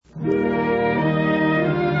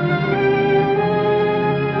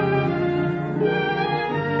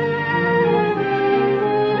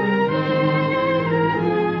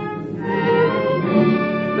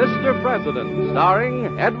President,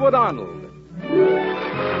 starring Edward Arnold.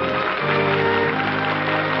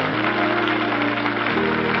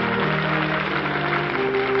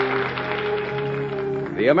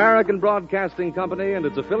 The American Broadcasting Company and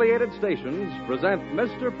its affiliated stations present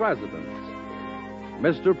Mr. President.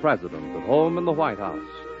 Mr. President, at home in the White House,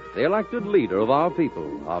 the elected leader of our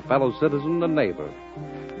people, our fellow citizen and neighbor.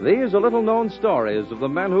 These are little-known stories of the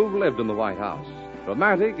men who've lived in the White House.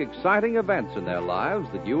 Dramatic, exciting events in their lives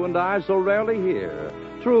that you and I so rarely hear.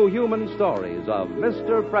 True human stories of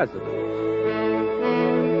Mr. President.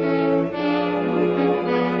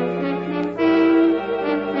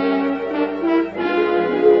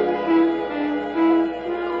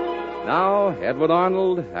 Now, Edward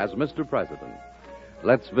Arnold as Mr. President.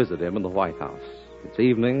 Let's visit him in the White House. It's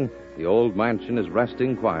evening. The old mansion is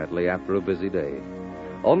resting quietly after a busy day.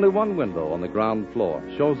 Only one window on the ground floor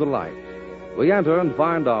shows a light. We enter and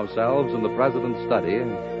find ourselves in the President's study.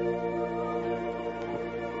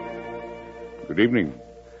 Good evening.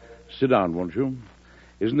 Sit down, won't you?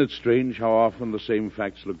 Isn't it strange how often the same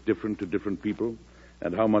facts look different to different people,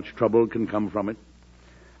 and how much trouble can come from it?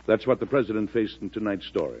 That's what the President faced in tonight's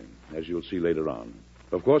story, as you'll see later on.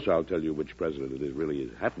 Of course, I'll tell you which president it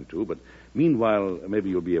really happened to, but meanwhile, maybe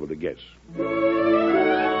you'll be able to guess.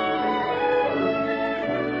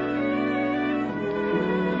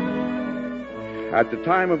 At the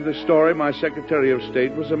time of this story, my Secretary of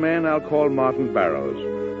State was a man I'll call Martin Barrows,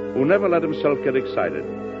 who never let himself get excited.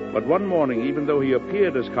 But one morning, even though he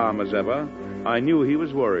appeared as calm as ever, I knew he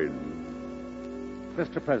was worried.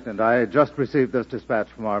 Mr. President, I just received this dispatch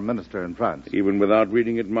from our minister in France. Even without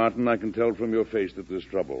reading it, Martin, I can tell from your face that there's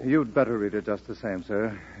trouble. You'd better read it just the same,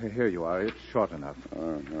 sir. Here you are. It's short enough.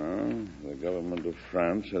 The government of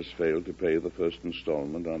France has failed to pay the first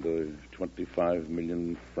installment on the 25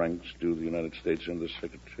 million francs due the United States under the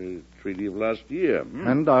Secretary Treaty of last year.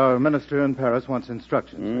 And our minister in Paris wants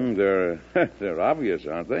instructions. They're obvious,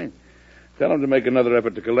 aren't they? Tell him to make another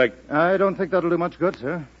effort to collect. I don't think that'll do much good,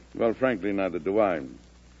 sir. Well, frankly, neither do I.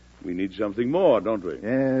 We need something more, don't we?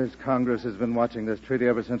 Yes, Congress has been watching this treaty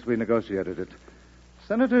ever since we negotiated it.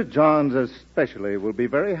 Senator Johns especially will be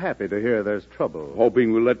very happy to hear there's trouble.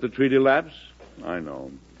 Hoping we'll let the treaty lapse? I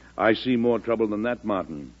know. I see more trouble than that,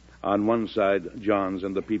 Martin. On one side, Johns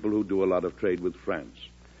and the people who do a lot of trade with France.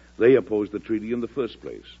 They oppose the treaty in the first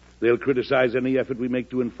place. They'll criticize any effort we make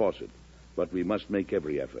to enforce it. But we must make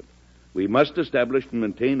every effort. We must establish and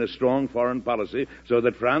maintain a strong foreign policy so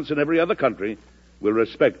that France and every other country will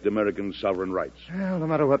respect American sovereign rights. Well, no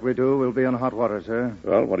matter what we do, we'll be in hot water, sir.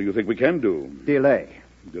 Well, what do you think we can do? Delay.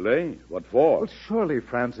 Delay? What for? Well, surely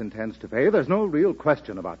France intends to pay. There's no real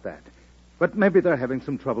question about that. But maybe they're having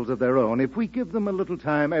some troubles of their own. If we give them a little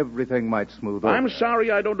time, everything might smooth over. I'm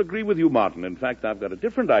sorry I don't agree with you, Martin. In fact, I've got a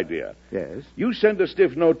different idea. Yes? You send a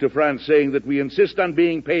stiff note to France saying that we insist on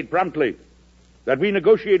being paid promptly. That we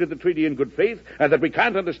negotiated the treaty in good faith, and that we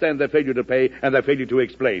can't understand their failure to pay and their failure to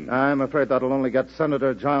explain. I'm afraid that'll only get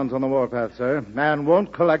Senator Johns on the warpath, sir, and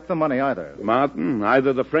won't collect the money either. Martin,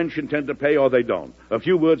 either the French intend to pay or they don't. A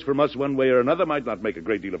few words from us one way or another might not make a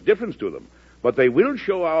great deal of difference to them, but they will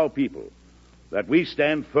show our people that we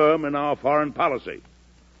stand firm in our foreign policy.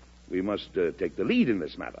 We must take the lead in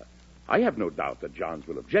this matter. I have no doubt that Johns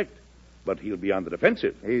will object. But he'll be on the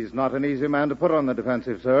defensive. He's not an easy man to put on the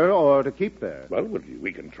defensive, sir, or to keep there. Well,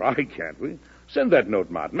 we can try, can't we? Send that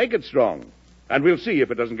note, Martin. Make it strong. And we'll see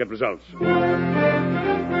if it doesn't get results. And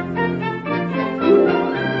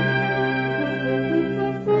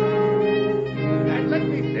let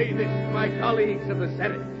me say this to my colleagues of the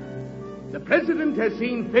Senate. The President has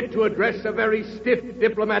seen fit to address a very stiff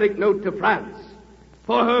diplomatic note to France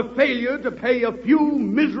for her failure to pay a few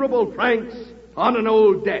miserable francs on an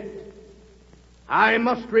old debt. I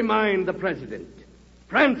must remind the President,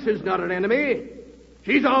 France is not an enemy.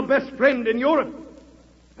 She's our best friend in Europe.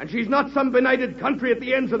 And she's not some benighted country at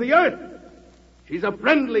the ends of the earth. She's a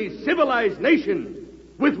friendly, civilized nation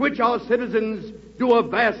with which our citizens do a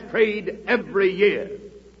vast trade every year.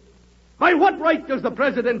 By what right does the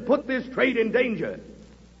President put this trade in danger?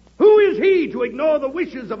 Who is he to ignore the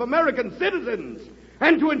wishes of American citizens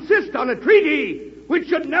and to insist on a treaty which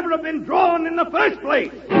should never have been drawn in the first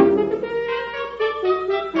place?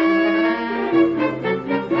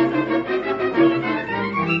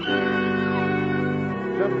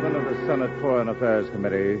 Gentlemen of the Senate Foreign Affairs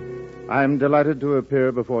Committee, I'm delighted to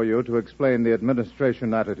appear before you to explain the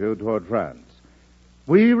administration attitude toward France.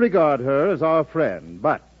 We regard her as our friend,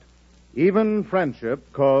 but even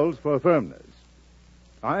friendship calls for firmness.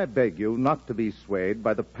 I beg you not to be swayed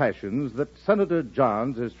by the passions that Senator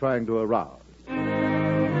Johns is trying to arouse.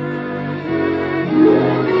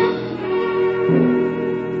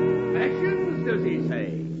 Passions?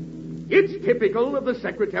 It's typical of the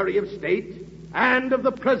Secretary of State and of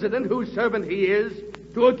the President whose servant he is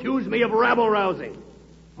to accuse me of rabble-rousing.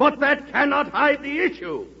 But that cannot hide the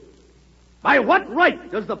issue. By what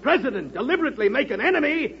right does the President deliberately make an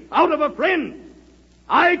enemy out of a friend?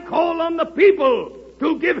 I call on the people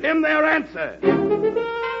to give him their answer.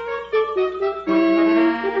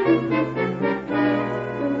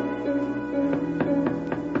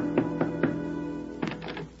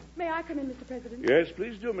 May I come in, Mr. President? Yes,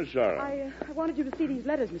 please do, Miss Sarah. I wanted you to see these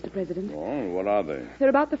letters, Mr. President. Oh, what are they? They're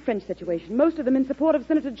about the French situation, most of them in support of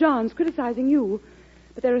Senator Johns, criticizing you.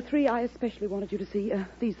 But there are three I especially wanted you to see.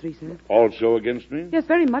 These three, sir. Also against me? Yes,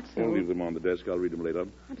 very much so. I'll leave them on the desk. I'll read them later.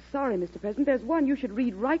 I'm sorry, Mr. President. There's one you should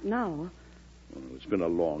read right now. Well, it's been a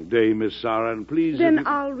long day, Miss Sarah, and please... Then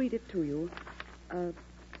I'll read it to you.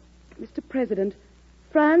 Mr. President,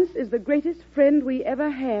 France is the greatest friend we ever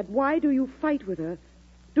had. Why do you fight with her?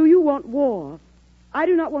 Do you want war? I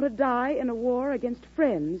do not want to die in a war against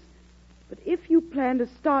friends. But if you plan to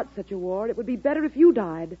start such a war, it would be better if you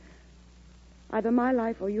died. Either my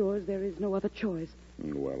life or yours, there is no other choice.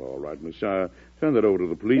 Well, all right, Miss Sarah. Turn that over to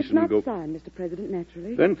the police It's and not go... signed, Mr. President,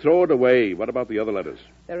 naturally. Then throw it away. What about the other letters?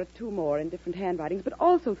 There are two more in different handwritings, but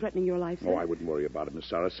also threatening your life, sir. Oh, I wouldn't worry about it, Miss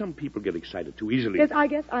Sarah. Some people get excited too easily. Yes, I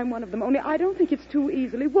guess I'm one of them. Only I don't think it's too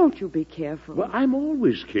easily. Won't you be careful? Well, I'm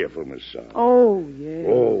always careful, Miss Sarah. Oh, yes.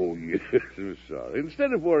 Oh, yes, Miss Sarah.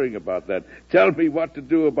 Instead of worrying about that, tell me what to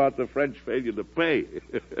do about the French failure to pay.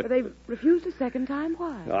 But they refused a second time?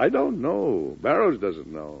 Why? I don't know. Barrows doesn't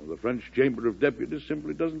know. The French Chamber of Deputies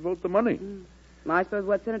simply doesn't vote the money. I suppose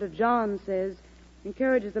what Senator Johns says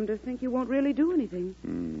encourages them to think you won't really do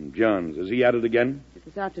anything. Johns, is he at it again? Just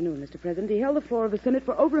this afternoon, Mr. President. He held the floor of the Senate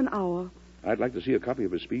for over an hour. I'd like to see a copy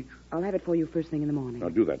of his speech. I'll have it for you first thing in the morning. Now,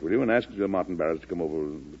 do that, will you? And ask Martin Barrows to come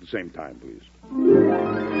over at the same time, please.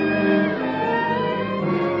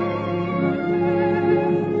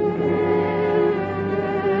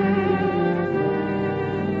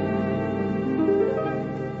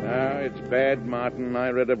 It's bad, Martin. I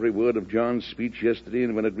read every word of John's speech yesterday,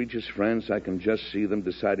 and when it reaches France, I can just see them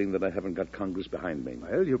deciding that I haven't got Congress behind me.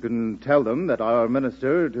 Well, you can tell them that our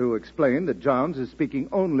minister to explain that Johns is speaking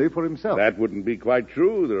only for himself. That wouldn't be quite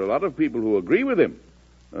true. There are a lot of people who agree with him.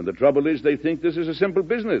 And the trouble is they think this is a simple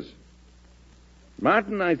business.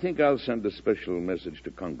 Martin, I think I'll send a special message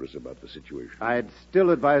to Congress about the situation. I'd still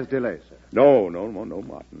advise delay, sir. No,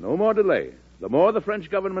 Martin. No more delay. The more the French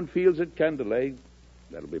government feels it can delay,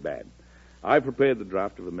 that'll be bad. I prepared the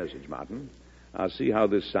draft of the message, Martin. I'll see how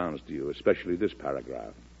this sounds to you, especially this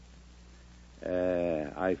paragraph.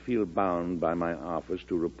 I feel bound by my office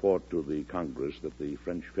to report to the Congress that the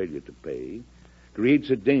French failure to pay creates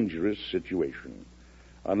a dangerous situation.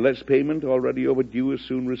 Unless payment already overdue is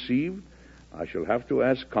soon received, I shall have to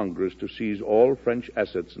ask Congress to seize all French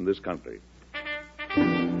assets in this country.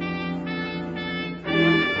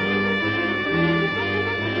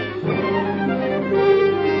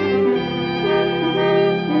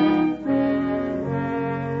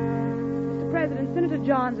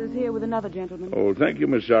 Johns is here with another gentleman. Oh, thank you,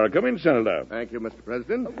 Miss Sarah. Come in, Senator. Thank you, Mr.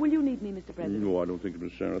 President. Will you need me, Mr. President? No, I don't think,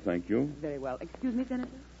 Miss Sarah. Thank you. Very well. Excuse me, Senator.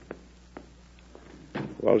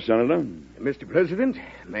 Well, Senator? Mr. President,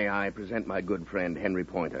 may I present my good friend Henry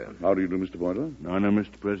Pointer? How do you do, Mr. Pointer? Honor,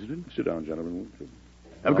 Mr. President. Sit down, gentlemen.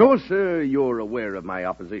 Of course, sir, you're aware of my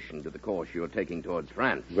opposition to the course you're taking towards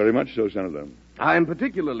France. Very much so, Senator. I'm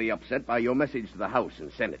particularly upset by your message to the House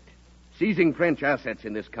and Senate. Seizing French assets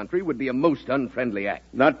in this country would be a most unfriendly act.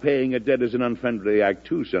 Not paying a debt is an unfriendly act,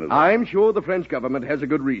 too, Senator. I'm sure the French government has a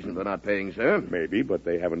good reason for not paying, sir. Maybe, but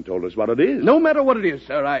they haven't told us what it is. No matter what it is,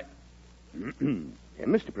 sir,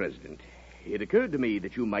 Mr. President, it occurred to me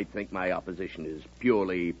that you might think my opposition is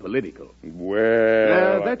purely political.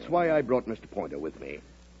 Well... that's why I brought Mr. Pointer with me.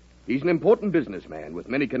 He's an important businessman with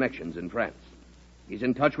many connections in France. He's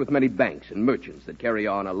in touch with many banks and merchants that carry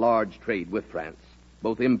on a large trade with France,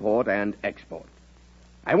 both import and export.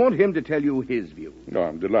 I want him to tell you his view. No,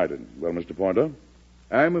 I'm delighted. Well, Mr. Pointer?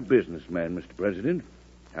 I'm a businessman, Mr. President.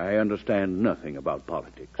 I understand nothing about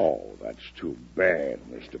politics. Oh, that's too bad,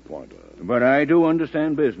 Mr. Pointer. But I do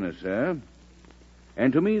understand business, sir.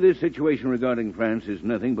 And to me, this situation regarding France is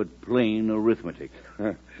nothing but plain arithmetic.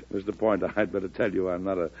 Mr. Pointer, I'd better tell you I'm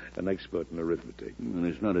not an expert in arithmetic. And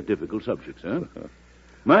it's not a difficult subject, sir.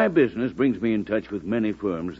 My business brings me in touch with many firms